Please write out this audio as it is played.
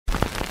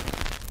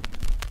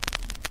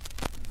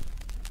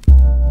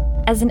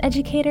As an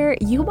educator,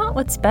 you want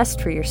what's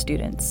best for your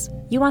students.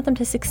 You want them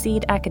to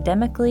succeed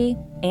academically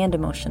and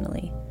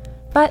emotionally.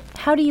 But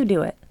how do you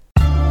do it?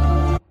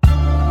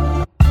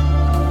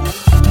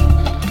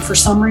 For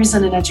some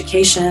reason in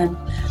education,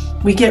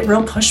 we get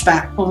real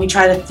pushback when we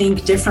try to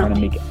think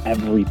differently. Trying to make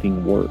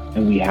everything work,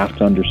 and we have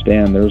to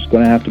understand there's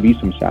going to have to be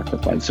some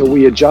sacrifice. So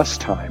we adjust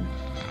time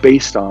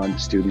based on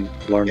student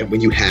learning. And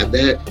when you have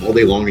that all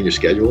day long in your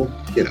schedule,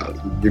 you're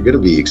going to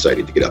be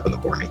excited to get up in the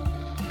morning.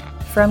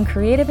 From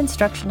creative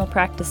instructional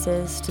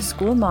practices to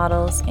school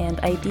models and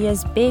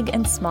ideas big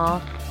and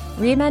small,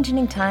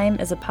 Reimagining Time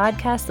is a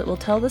podcast that will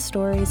tell the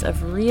stories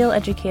of real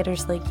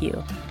educators like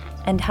you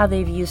and how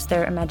they've used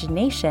their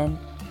imagination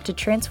to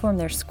transform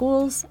their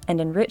schools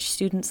and enrich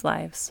students'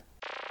 lives.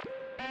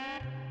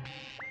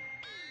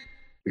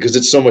 Because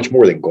it's so much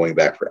more than going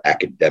back for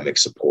academic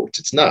supports.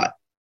 It's not.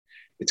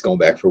 It's going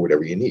back for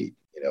whatever you need,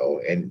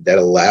 and that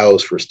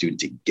allows for a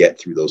student to get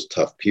through those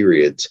tough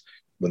periods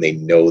when they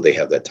know they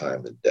have that time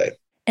of the day.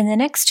 In the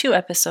next 2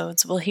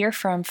 episodes, we'll hear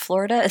from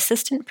Florida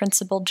Assistant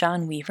Principal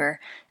John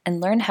Weaver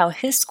and learn how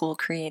his school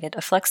created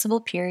a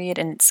flexible period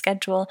in its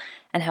schedule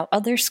and how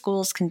other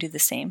schools can do the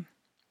same.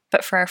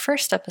 But for our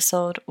first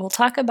episode, we'll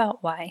talk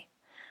about why.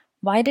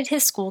 Why did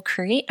his school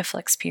create a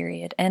flex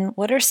period, and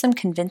what are some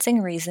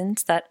convincing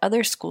reasons that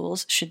other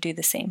schools should do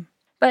the same?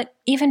 But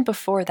even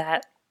before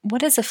that,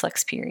 what is a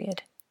flex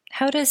period?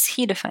 How does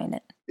he define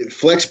it?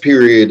 Flex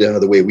period,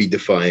 the way we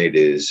define it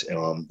is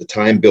the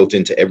time built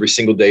into every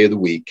single day of the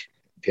week,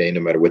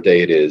 no matter what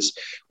day it is,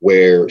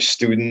 where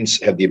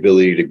students have the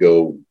ability to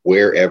go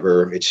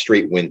wherever. It's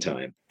straight win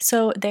time.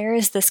 So there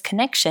is this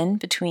connection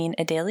between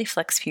a daily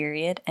flex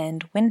period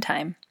and win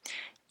time.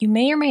 You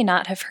may or may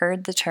not have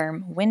heard the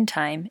term win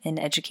time in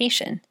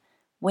education.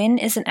 WIN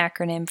is an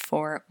acronym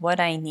for what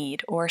I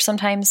need, or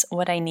sometimes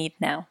what I need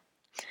now.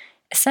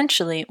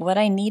 Essentially, what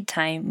I need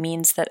time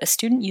means that a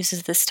student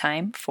uses this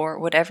time for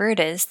whatever it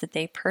is that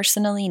they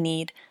personally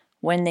need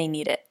when they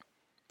need it.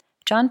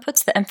 John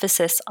puts the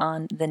emphasis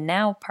on the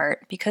now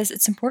part because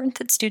it's important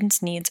that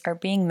students' needs are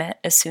being met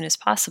as soon as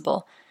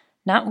possible,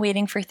 not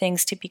waiting for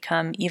things to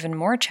become even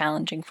more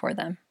challenging for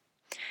them.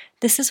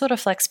 This is what a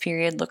flex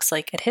period looks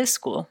like at his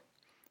school.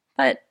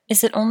 But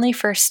is it only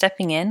for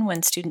stepping in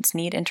when students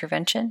need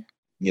intervention?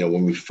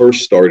 When we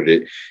first started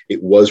it,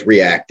 it was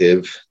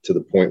reactive to the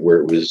point where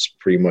it was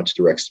pretty much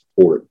direct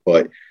support.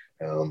 But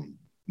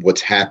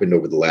what's happened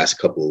over the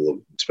last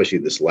especially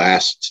this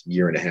last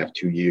year and a half,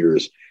 2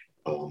 years,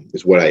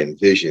 is what I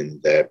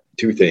envisioned, that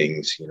 2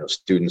 things,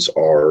 students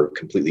are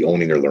completely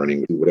owning their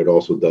learning. What it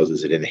also does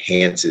is it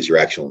enhances your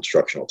actual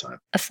instructional time.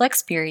 A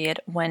flex period,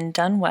 when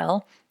done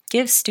well,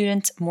 gives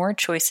students more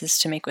choices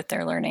to make with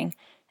their learning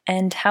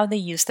and how they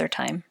use their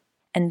time.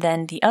 And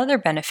then the other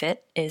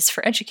benefit is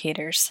for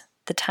educators.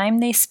 The time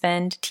they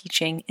spend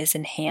teaching is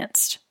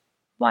enhanced.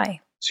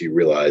 Why? So you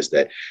realize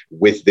that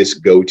with this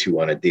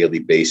go-to on a daily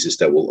basis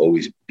that will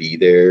always be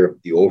there,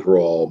 the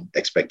overall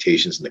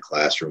expectations in the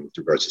classroom with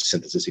regards to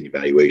synthesis and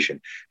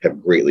evaluation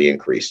have greatly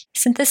increased.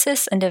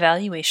 Synthesis and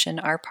evaluation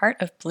are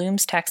part of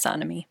Bloom's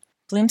taxonomy.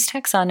 Bloom's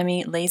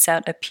taxonomy lays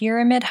out a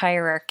pyramid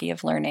hierarchy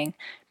of learning,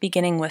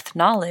 beginning with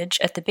knowledge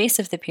at the base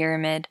of the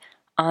pyramid,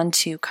 on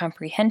to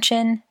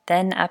comprehension,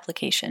 then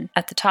application.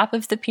 At the top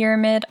of the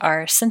pyramid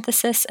are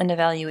synthesis and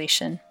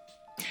evaluation.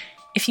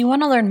 If you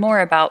want to learn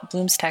more about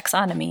Bloom's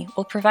taxonomy,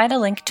 we'll provide a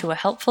link to a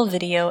helpful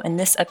video in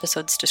this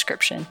episode's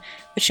description,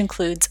 which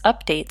includes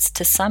updates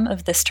to some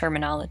of this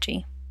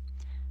terminology.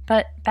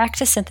 But back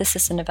to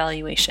synthesis and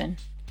evaluation.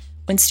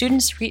 When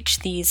students reach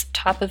these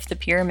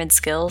top-of-the-pyramid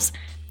skills,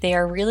 they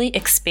are really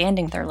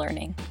expanding their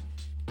learning.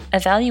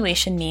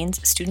 Evaluation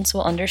means students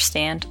will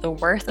understand the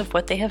worth of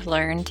what they have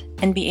learned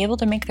and be able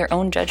to make their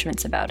own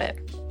judgments about it.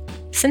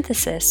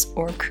 Synthesis,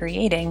 or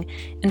creating,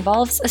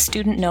 involves a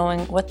student knowing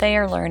what they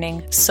are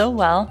learning so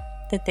well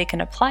that they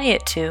can apply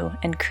it to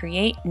and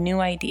create new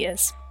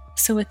ideas.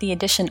 So with the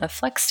addition of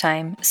flex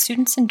time,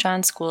 students in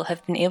John's school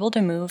have been able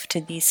to move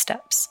to these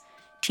steps.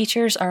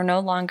 Teachers are no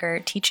longer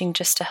teaching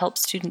just to help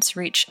students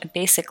reach a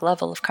basic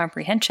level of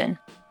comprehension.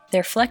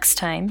 Their flex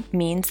time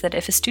means that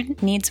if a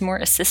student needs more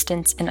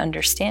assistance in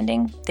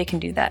understanding, they can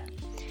do that.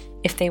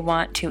 If they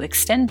want to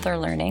extend their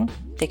learning,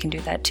 they can do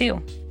that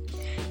too.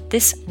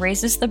 This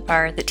raises the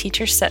bar that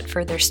teachers set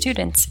for their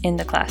students in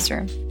the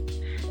classroom.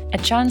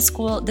 At John's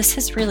school, this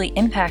has really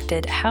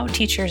impacted how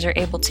teachers are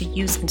able to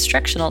use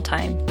instructional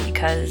time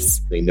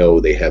because they know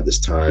they have this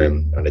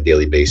time on a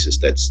daily basis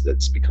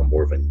that's become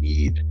more of a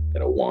need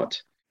than a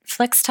want.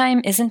 Flex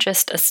time isn't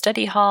just a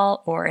study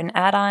hall or an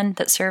add-on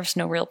that serves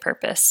no real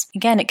purpose.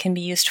 Again, it can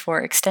be used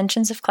for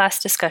extensions of class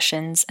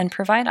discussions and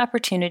provide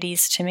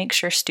opportunities to make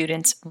sure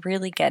students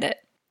really get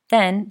it.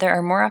 Then, there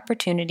are more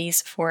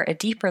opportunities for a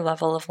deeper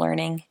level of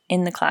learning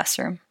in the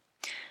classroom.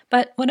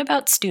 But what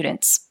about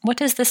students? What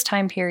does this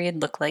time period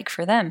look like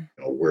for them?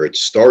 Where it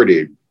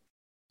started,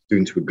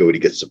 students would go to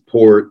get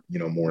support,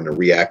 more in a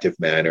reactive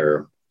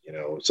manner,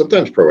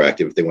 sometimes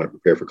proactive if they want to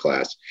prepare for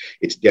class.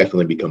 It's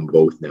definitely become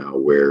both now,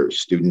 where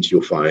students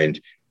you'll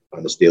find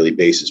on this daily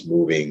basis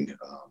moving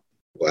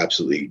will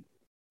absolutely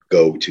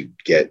go to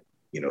get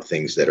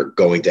things that are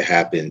going to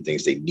happen,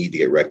 things they need to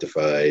get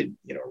rectified,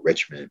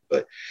 enrichment.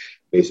 But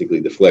basically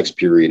the flex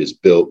period is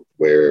built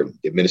where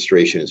the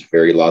administration is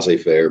very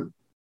laissez-faire.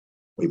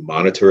 We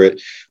monitor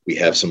it. We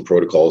have some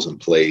protocols in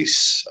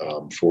place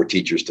for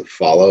teachers to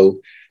follow,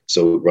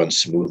 so it runs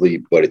smoothly,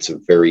 but it's a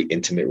very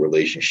intimate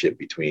relationship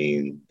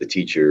between the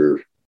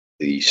teacher,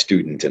 the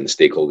student, and the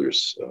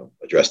stakeholders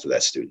addressed to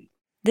that student.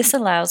 This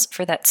allows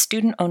for that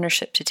student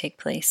ownership to take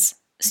place.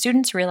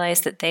 Students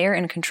realize that they are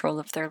in control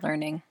of their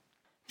learning.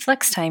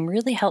 Flex time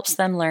really helps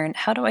them learn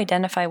how to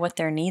identify what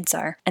their needs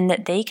are and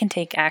that they can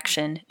take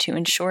action to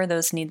ensure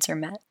those needs are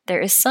met.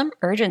 There is some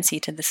urgency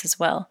to this as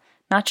well,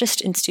 not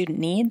just in student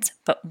needs,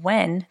 but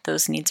when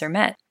those needs are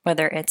met.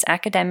 Whether it's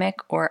academic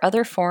or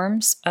other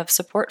forms of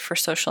support for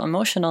social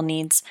emotional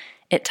needs,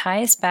 it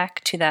ties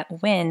back to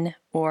that when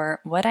or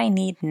what I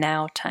need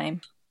now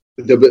time.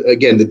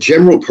 Again, the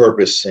general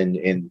purpose with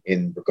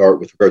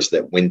regards to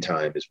that win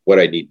time is what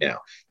I need now.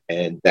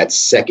 And that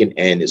second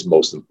N is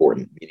most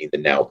important, meaning the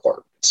now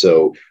part.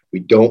 So we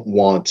don't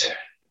want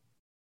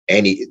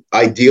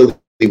ideally,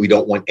 we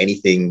don't want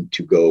anything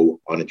to go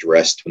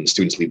unaddressed when the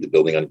students leave the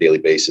building on a daily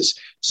basis.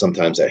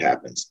 Sometimes that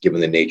happens, given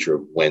the nature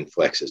of when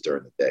flex is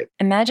during the day.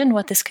 Imagine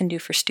what this can do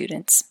for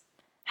students.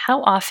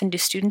 How often do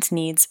students'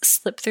 needs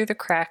slip through the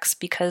cracks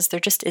because there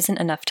just isn't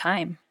enough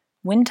time?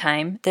 Win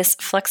time, this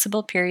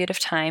flexible period of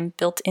time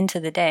built into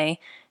the day,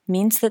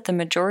 means that the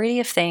majority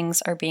of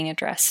things are being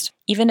addressed.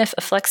 Even if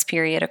a flex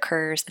period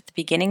occurs at the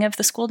beginning of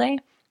the school day,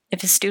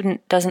 if a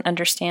student doesn't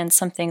understand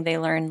something they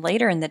learn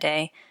later in the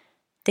day,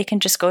 they can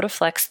just go to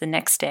flex the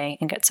next day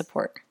and get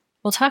support.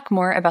 We'll talk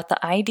more about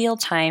the ideal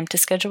time to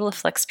schedule a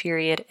flex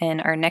period in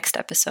our next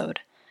episode.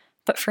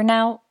 But for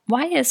now,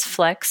 why is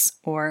flex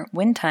or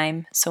win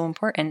time so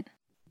important?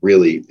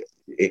 Really,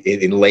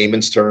 in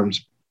layman's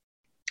terms,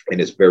 and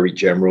it's very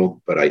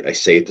general, but I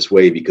say it this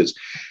way because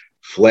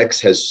flex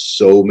has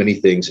so many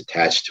things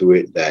attached to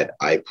it that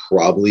I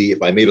probably,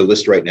 if I made a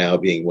list right now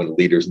being one of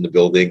the leaders in the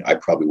building, I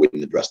probably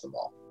wouldn't address them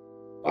all,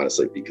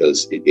 honestly,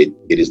 because it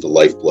is the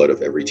lifeblood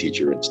of every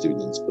teacher and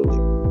student in this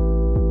building.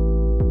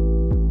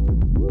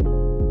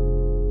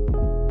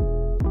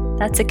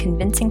 That's a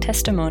convincing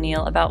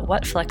testimonial about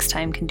what flex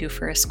time can do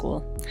for a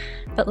school.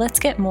 But let's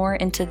get more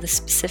into the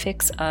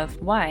specifics of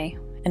why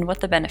and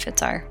what the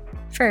benefits are.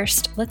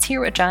 First, let's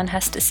hear what John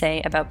has to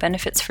say about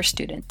benefits for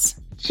students.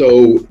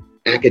 So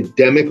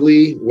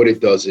academically, what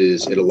it does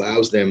is it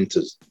allows them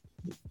to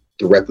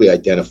directly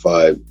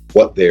identify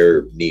what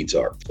their needs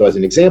are. So as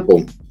an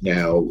example,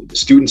 now the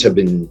students have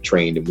been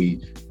trained, and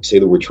we say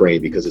that we're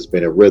trained because it's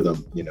been a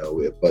rhythm,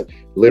 but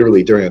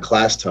literally during a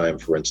class time,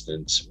 for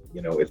instance,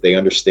 if they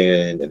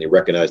understand and they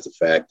recognize the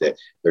fact that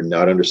they're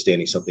not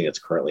understanding something that's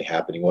currently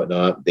happening,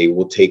 whatnot, they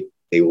will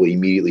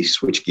immediately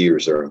switch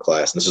gears during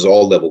class. And this is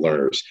all level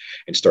learners,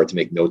 and start to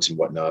make notes and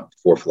whatnot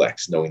for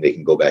flex, knowing they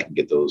can go back and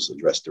get those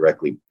addressed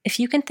directly. If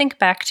you can think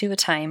back to a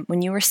time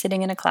when you were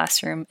sitting in a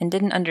classroom and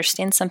didn't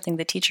understand something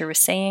the teacher was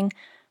saying,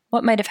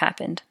 what might have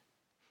happened?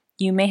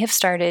 You may have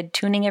started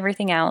tuning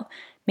everything out,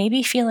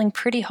 maybe feeling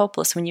pretty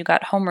hopeless when you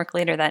got homework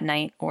later that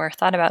night or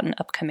thought about an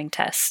upcoming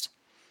test.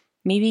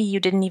 Maybe you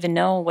didn't even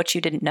know what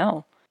you didn't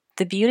know.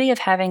 The beauty of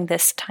having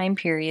this time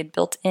period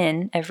built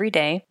in every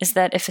day is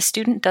that if a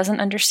student doesn't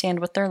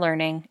understand what they're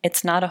learning,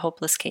 it's not a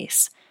hopeless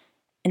case.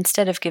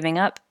 Instead of giving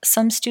up,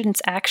 some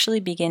students actually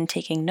begin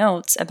taking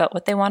notes about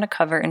what they want to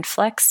cover in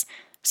flex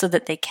so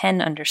that they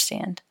can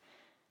understand.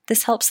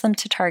 This helps them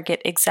to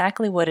target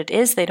exactly what it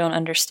is they don't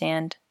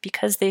understand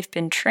because they've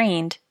been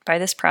trained by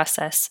this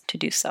process to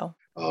do so.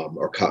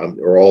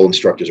 Or all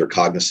instructors are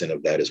cognizant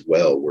of that as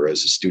well,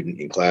 whereas a student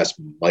in class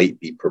might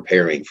be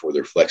preparing for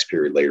their flex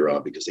period later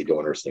on because they don't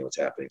understand what's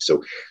happening.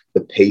 So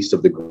the pace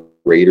of the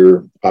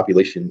greater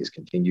population is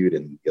continued,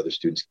 and the other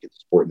students get the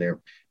support in there.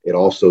 It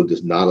also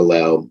does not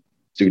allow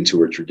students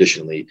who are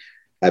traditionally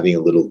having a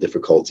little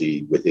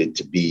difficulty with it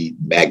to be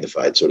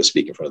magnified, so to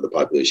speak, in front of the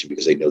population,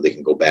 because they know they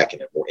can go back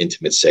in a more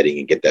intimate setting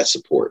and get that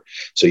support.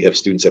 So you have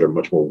students that are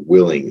much more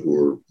willing,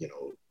 who are,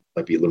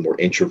 might be a little more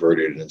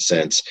introverted in a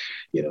sense,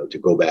 to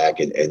go back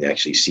and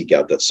actually seek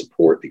out that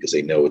support because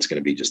they know it's going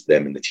to be just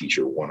them and the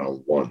teacher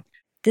one-on-one.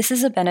 This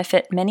is a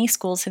benefit many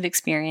schools have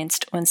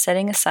experienced when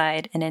setting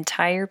aside an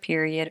entire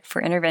period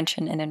for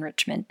intervention and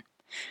enrichment.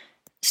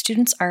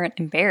 Students aren't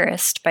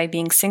embarrassed by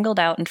being singled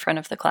out in front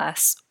of the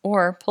class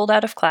or pulled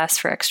out of class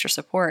for extra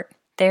support.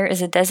 There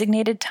is a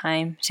designated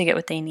time to get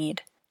what they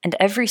need, and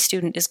every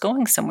student is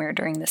going somewhere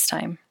during this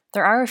time.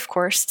 There are, of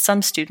course,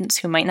 some students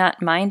who might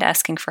not mind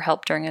asking for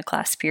help during a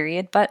class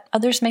period, but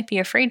others might be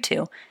afraid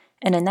to,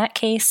 and in that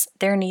case,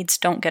 their needs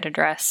don't get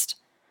addressed.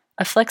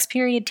 A flex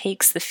period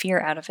takes the fear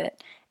out of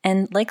it,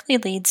 and likely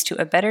leads to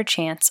a better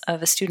chance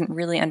of a student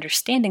really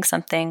understanding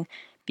something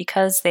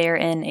because they are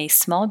in a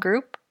small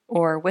group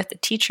or with a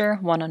teacher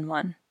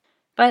one-on-one.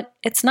 But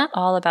it's not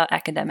all about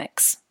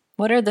academics.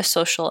 What are the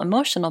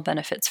social-emotional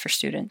benefits for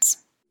students?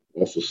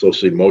 Also,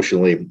 socially,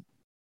 emotionally,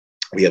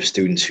 we have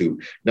students who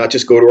not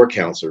just go to our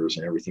counselors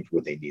and everything for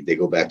what they need. They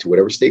go back to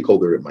whatever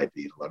stakeholder it might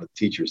be. A lot of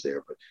teachers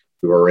there, but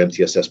through our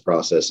MTSS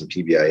process and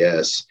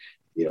PBIS,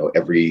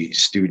 every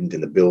student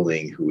in the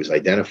building who is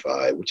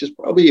identified, which is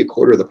probably a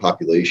quarter of the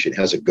population,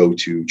 has a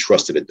go-to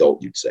trusted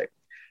adult, you'd say.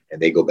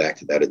 And they go back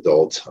to that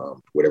adult,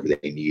 whatever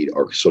they need.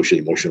 Our social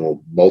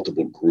emotional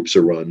multiple groups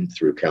are run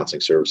through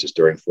counseling services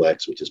during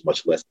Flex, which is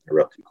much less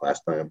interrupted class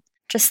time.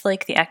 Just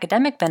like the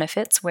academic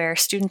benefits, where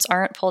students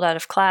aren't pulled out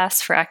of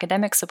class for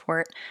academic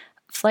support,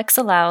 Flex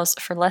allows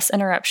for less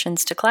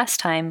interruptions to class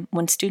time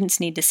when students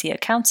need to see a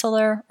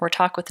counselor or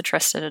talk with a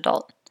trusted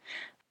adult.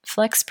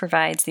 Flex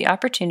provides the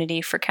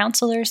opportunity for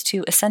counselors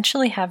to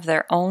essentially have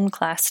their own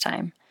class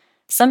time.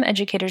 Some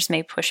educators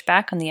may push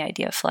back on the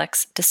idea of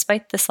Flex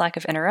despite this lack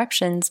of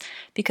interruptions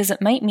because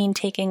it might mean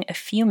taking a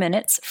few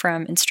minutes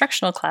from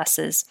instructional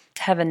classes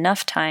to have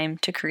enough time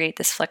to create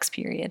this Flex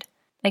period.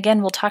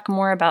 Again, we'll talk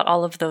more about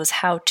all of those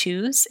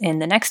how-tos in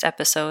the next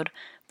episode,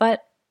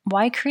 but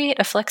why create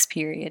a Flex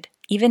period,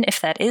 even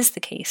if that is the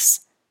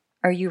case?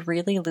 Are you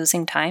really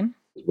losing time?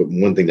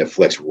 One thing that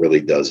Flex really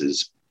does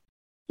is,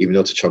 even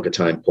though it's a chunk of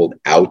time pulled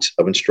out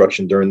of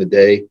instruction during the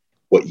day,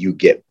 what you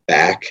get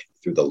back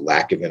through the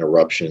lack of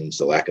interruptions,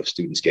 the lack of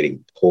students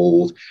getting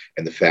pulled,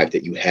 and the fact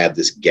that you have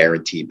this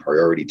guaranteed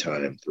priority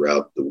time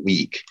throughout the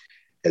week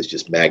has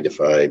just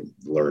magnified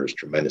learners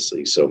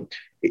tremendously. So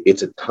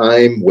it's a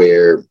time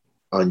where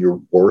on your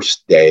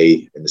worst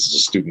day, and this is a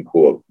student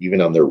quote, even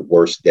on their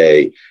worst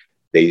day,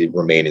 they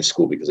remain in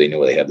school because they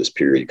know they have this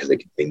period, because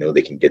they know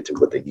they can get to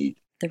what they need.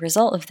 The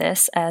result of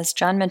this, as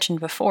John mentioned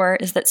before,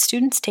 is that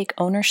students take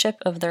ownership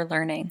of their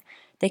learning.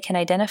 They can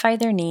identify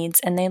their needs,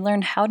 and they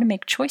learn how to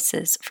make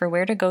choices for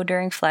where to go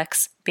during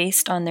Flex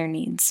based on their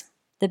needs.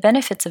 The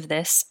benefits of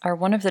this are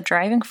one of the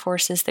driving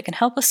forces that can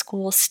help a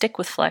school stick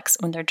with Flex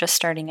when they're just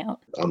starting out.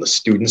 On the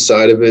student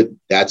side of it,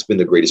 that's been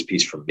the greatest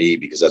piece for me,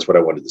 because that's what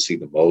I wanted to see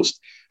the most.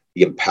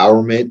 The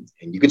empowerment,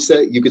 and you could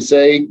say,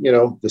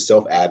 the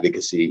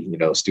self-advocacy,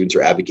 students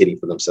are advocating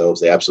for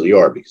themselves. They absolutely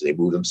are, because they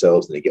move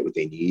themselves and they get what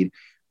they need,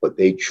 but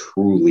they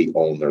truly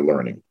own their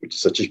learning, which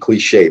is such a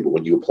cliche. But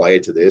when you apply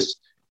it to this,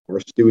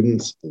 our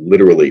students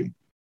literally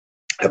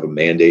have a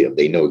mandate of,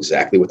 they know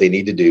exactly what they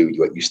need to do.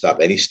 You stop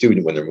any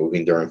student when they're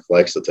moving during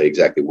Flex, they'll tell you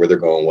exactly where they're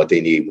going, what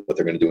they need, what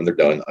they're going to do when they're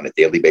done on a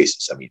daily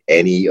basis. I mean,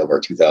 any of our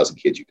 2,000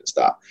 kids you can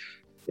stop.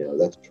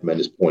 That's a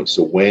tremendous point.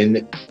 So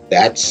when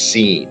that's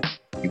seen,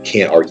 you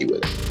can't argue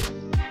with it.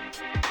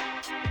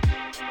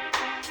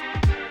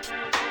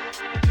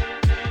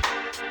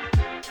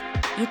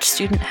 Each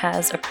student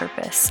has a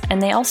purpose,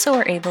 and they also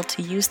are able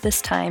to use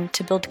this time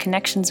to build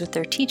connections with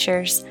their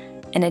teachers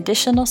and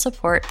additional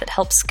support that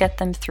helps get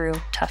them through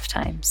tough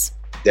times.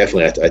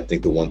 Definitely, I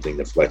think the one thing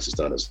that Flex has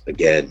done is,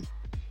 again,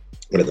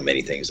 one of the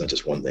many things, not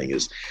just one thing,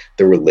 is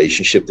the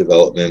relationship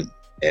development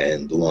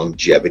and the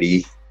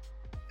longevity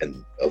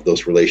and of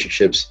those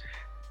relationships.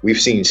 We've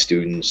seen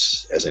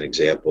students, as an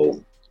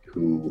example,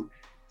 who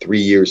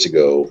 3 years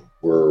ago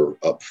were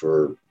up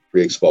for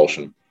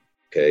pre-expulsion.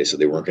 Okay, so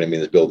they weren't going to be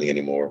in this building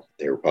anymore.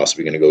 They were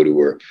possibly going to go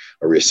to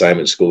a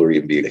reassignment school or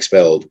even be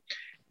expelled.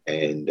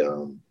 And,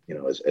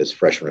 as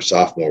freshmen or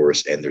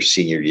sophomores, and their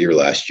senior year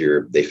last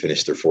year, they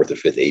finished their 4th or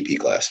 5th AP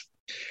class.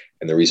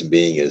 And the reason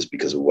being is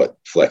because of what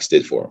Flex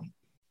did for them,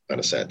 in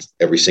a sense.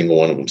 Every single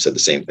one of them said the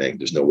same thing.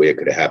 There's no way it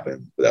could have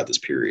happened without this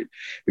period,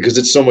 because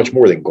it's so much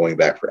more than going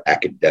back for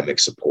academic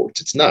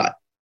supports. It's not.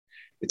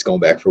 It's going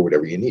back for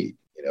whatever you need,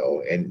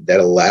 and that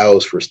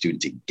allows for a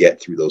student to get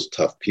through those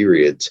tough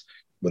periods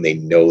when they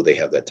know they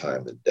have that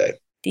time of the day.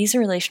 These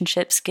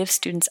relationships give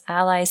students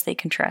allies they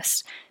can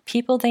trust,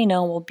 people they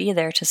know will be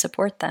there to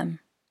support them.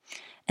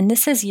 And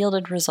this has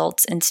yielded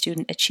results in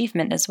student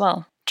achievement as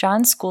well.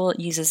 John's school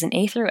uses an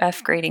A through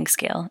F grading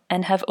scale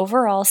and have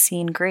overall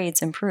seen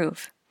grades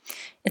improve.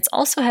 It's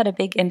also had a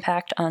big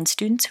impact on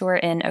students who are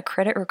in a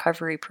credit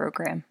recovery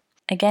program.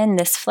 Again,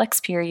 this Flex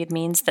period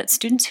means that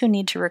students who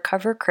need to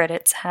recover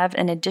credits have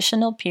an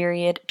additional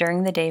period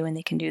during the day when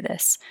they can do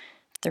this.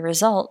 The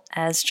result,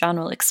 as John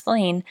will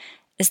explain,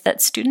 is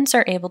that students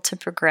are able to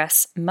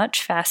progress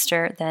much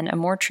faster than a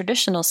more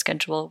traditional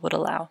schedule would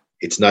allow.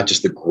 It's not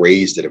just the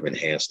grades that have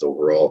enhanced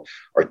overall.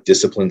 Our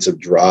disciplines have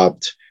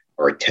dropped.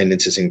 Our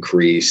attendance has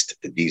increased.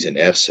 The D's and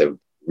F's have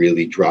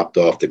really dropped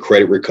off. The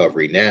credit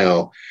recovery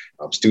now,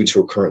 students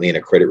who are currently in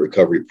a credit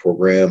recovery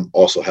program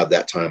also have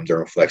that time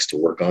during Flex to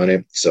work on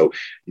it. So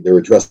they're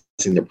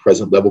addressing their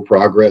present level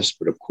progress,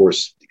 but of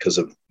course, because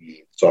of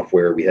the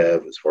software we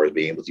have as far as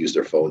being able to use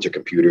their phones or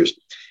computers,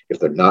 if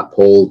they're not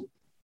pulled,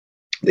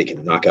 they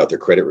can knock out their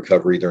credit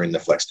recovery during the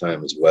Flex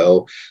time as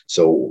well.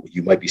 So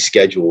you might be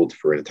scheduled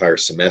for an entire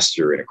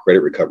semester in a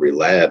credit recovery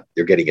lab.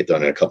 They're getting it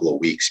done in a couple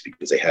of weeks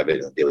because they have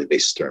it on a daily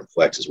basis during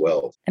Flex as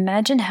well.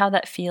 Imagine how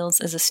that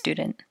feels as a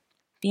student.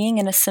 Being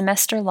in a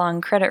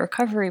semester-long credit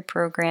recovery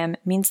program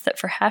means that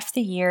for half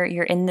the year,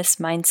 you're in this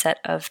mindset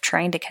of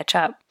trying to catch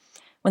up.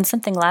 When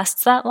something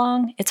lasts that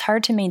long, it's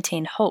hard to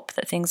maintain hope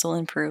that things will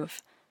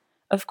improve.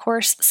 Of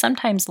course,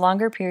 sometimes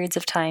longer periods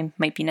of time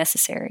might be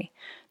necessary,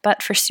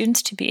 but for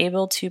students to be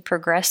able to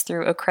progress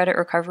through a credit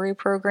recovery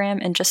program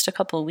in just a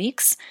couple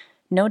weeks,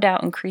 no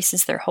doubt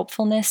increases their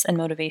hopefulness and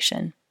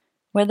motivation.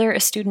 Whether a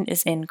student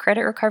is in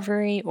credit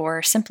recovery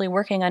or simply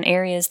working on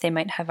areas they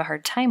might have a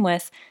hard time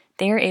with,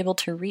 they are able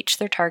to reach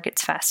their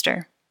targets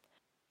faster.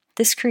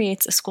 This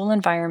creates a school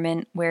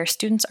environment where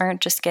students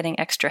aren't just getting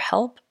extra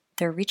help,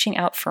 they're reaching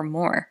out for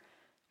more,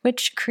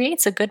 which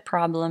creates a good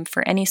problem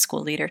for any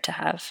school leader to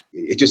have.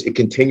 It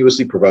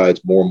continuously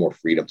provides more and more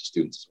freedom to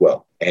students as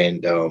well.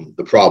 And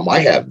the problem I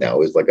have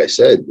now is, like I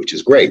said, which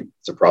is great,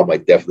 it's a problem I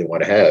definitely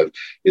want to have,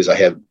 is I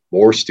have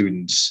more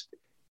students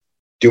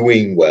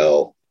doing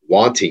well,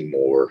 wanting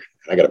more,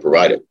 and I got to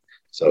provide it.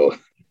 So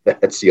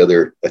that's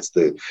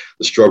the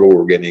struggle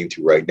we're getting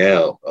into right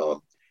now.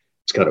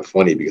 It's kind of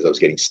funny because I was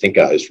getting stink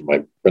eyes from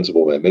my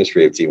principal and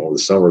administrative team over the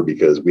summer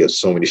because we have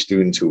so many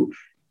students who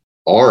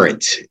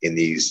aren't in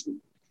these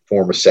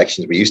former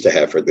sections we used to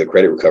have for the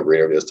credit recovery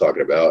and everything I was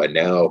talking about. And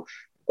now,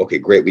 okay,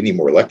 great, we need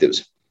more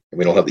electives and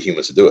we don't have the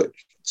humans to do it.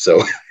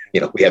 So,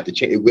 we have to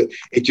change.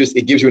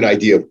 It gives you an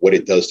idea of what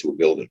it does to a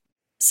building.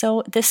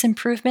 So this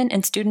improvement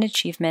in student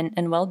achievement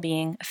and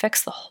well-being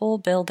affects the whole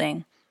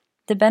building.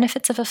 The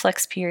benefits of a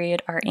flex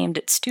period are aimed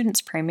at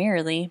students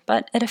primarily,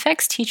 but it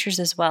affects teachers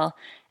as well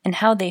and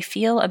how they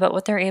feel about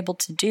what they're able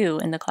to do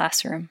in the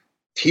classroom.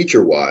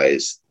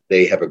 Teacher-wise,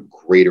 they have a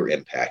greater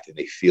impact and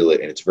they feel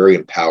it, and it's very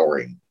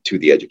empowering to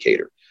the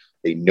educator.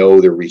 They know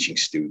they're reaching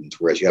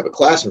students, whereas you have a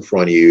class in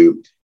front of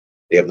you,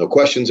 they have no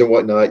questions and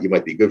whatnot, you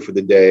might be good for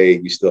the day,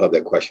 you still have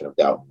that question of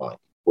doubt in mind.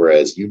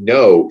 Whereas,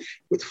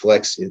 with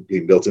flex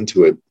being built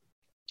into it,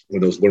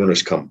 when those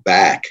learners come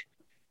back,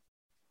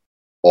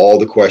 all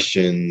the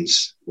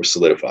questions were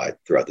solidified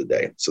throughout the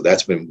day. So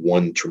that's been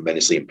one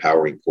tremendously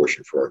empowering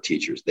portion for our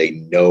teachers. They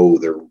know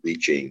they're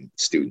reaching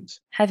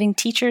students. Having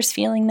teachers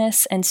feeling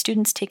this and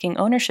students taking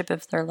ownership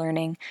of their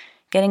learning,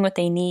 getting what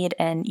they need,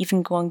 and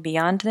even going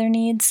beyond their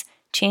needs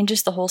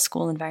changes the whole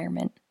school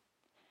environment.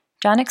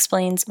 John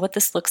explains what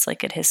this looks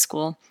like at his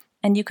school,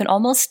 and you can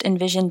almost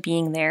envision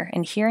being there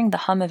and hearing the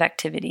hum of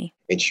activity.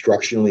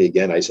 Instructionally,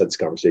 again, I just had this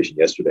conversation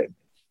yesterday.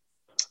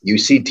 You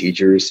see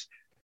teachers,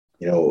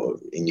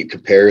 and you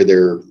compare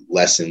their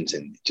lessons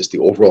and just the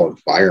overall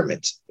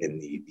environment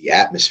and the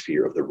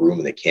atmosphere of the room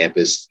and the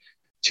campus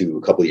to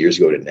a couple of years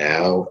ago to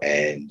now,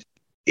 and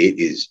it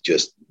is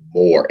just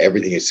more.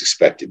 Everything is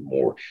expected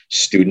more.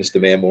 Students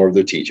demand more of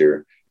their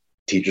teacher.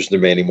 Teachers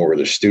demanding more of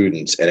their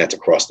students, and that's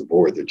across the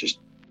board. They're just,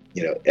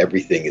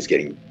 everything is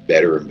getting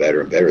better and better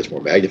and better. It's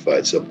more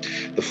magnified. So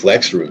the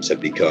flex rooms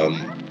have become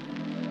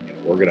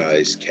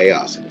organized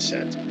chaos in a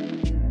sense.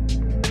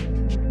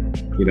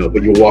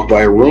 But you'll walk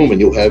by a room and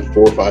you'll have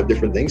 4 or 5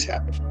 different things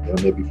happen.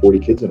 Maybe 40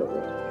 kids in a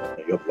room.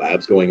 You have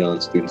labs going on,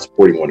 students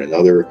supporting one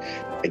another.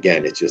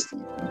 Again, it's just,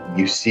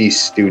 you see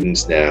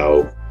students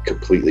now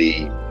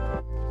completely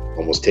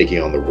almost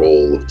taking on the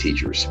role of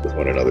teachers with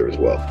one another as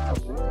well.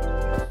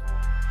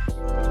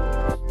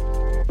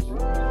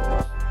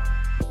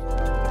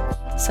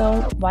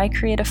 So why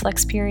create a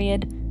flex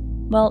period?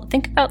 Well,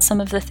 think about some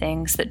of the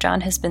things that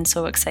John has been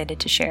so excited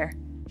to share.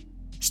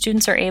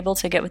 Students are able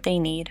to get what they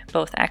need,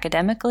 both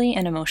academically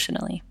and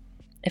emotionally.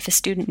 If a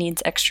student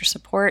needs extra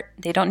support,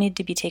 they don't need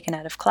to be taken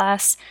out of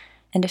class,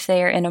 and if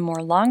they are in a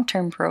more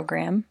long-term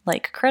program,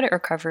 like credit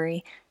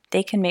recovery,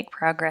 they can make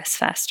progress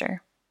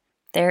faster.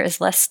 There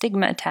is less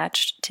stigma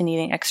attached to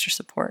needing extra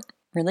support.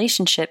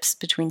 Relationships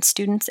between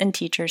students and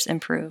teachers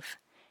improve.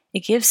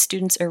 It gives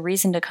students a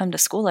reason to come to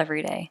school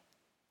every day.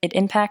 It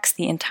impacts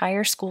the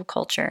entire school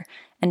culture,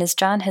 and as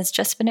John has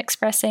just been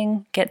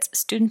expressing, gets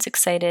students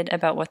excited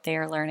about what they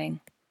are learning.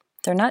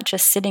 They're not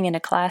just sitting in a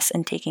class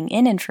and taking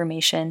in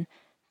information,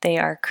 they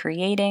are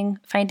creating,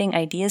 finding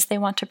ideas they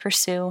want to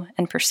pursue,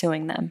 and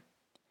pursuing them.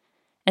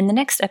 In the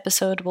next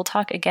episode, we'll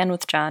talk again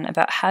with John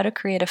about how to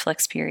create a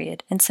flex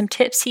period and some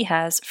tips he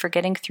has for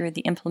getting through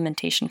the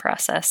implementation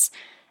process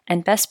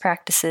and best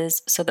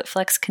practices so that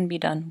flex can be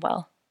done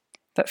well.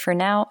 But for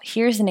now,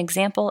 here's an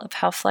example of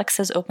how flex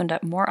has opened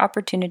up more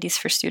opportunities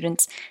for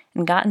students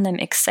and gotten them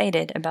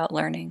excited about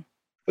learning.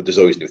 But there's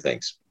always new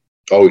things.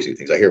 Always new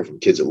things. I hear from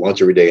kids at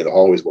lunch every day in the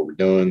hallways what we're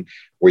doing,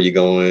 where you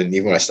going.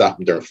 Even when I stop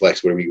them during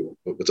flex,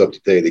 what's up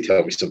today? They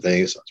tell me some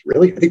things.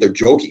 Really? I think they're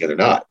joking and they're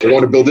not. They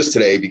want to build this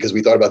today because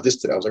we thought about this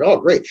today. I was like, oh,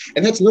 great.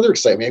 And that's another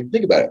excitement.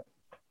 Think about it.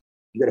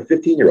 You got a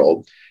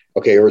 15-year-old,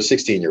 or a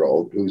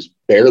 16-year-old who's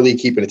barely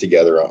keeping it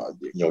together,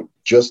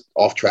 just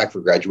off track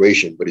for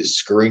graduation, but is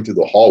scurrying through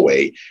the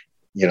hallway,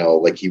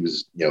 like he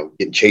was,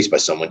 getting chased by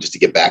someone just to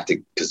get back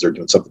to, because they're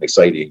doing something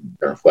exciting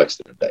during flex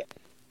today.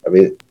 I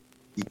mean,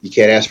 you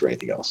can't ask for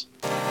anything else.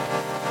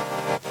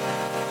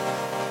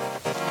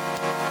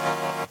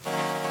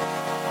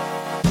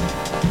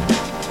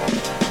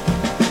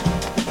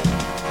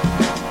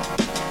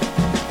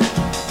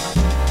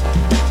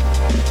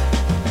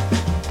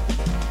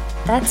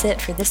 That's it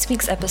for this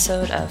week's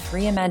episode of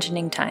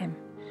Reimagining Time.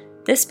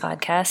 This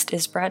podcast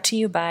is brought to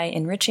you by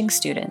Enriching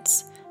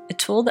Students, a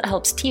tool that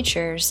helps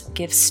teachers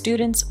give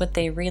students what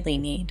they really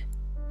need: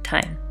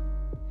 time.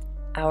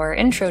 Our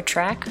intro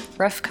track,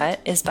 Rough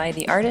Cut, is by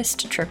the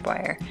artist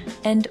Tripwire,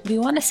 and we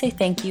want to say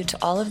thank you to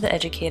all of the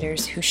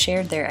educators who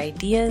shared their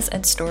ideas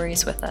and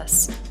stories with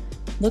us.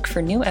 Look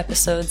for new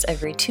episodes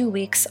every 2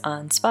 weeks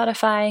on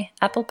Spotify,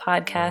 Apple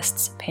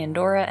Podcasts,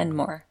 Pandora, and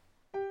more.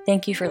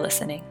 Thank you for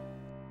listening.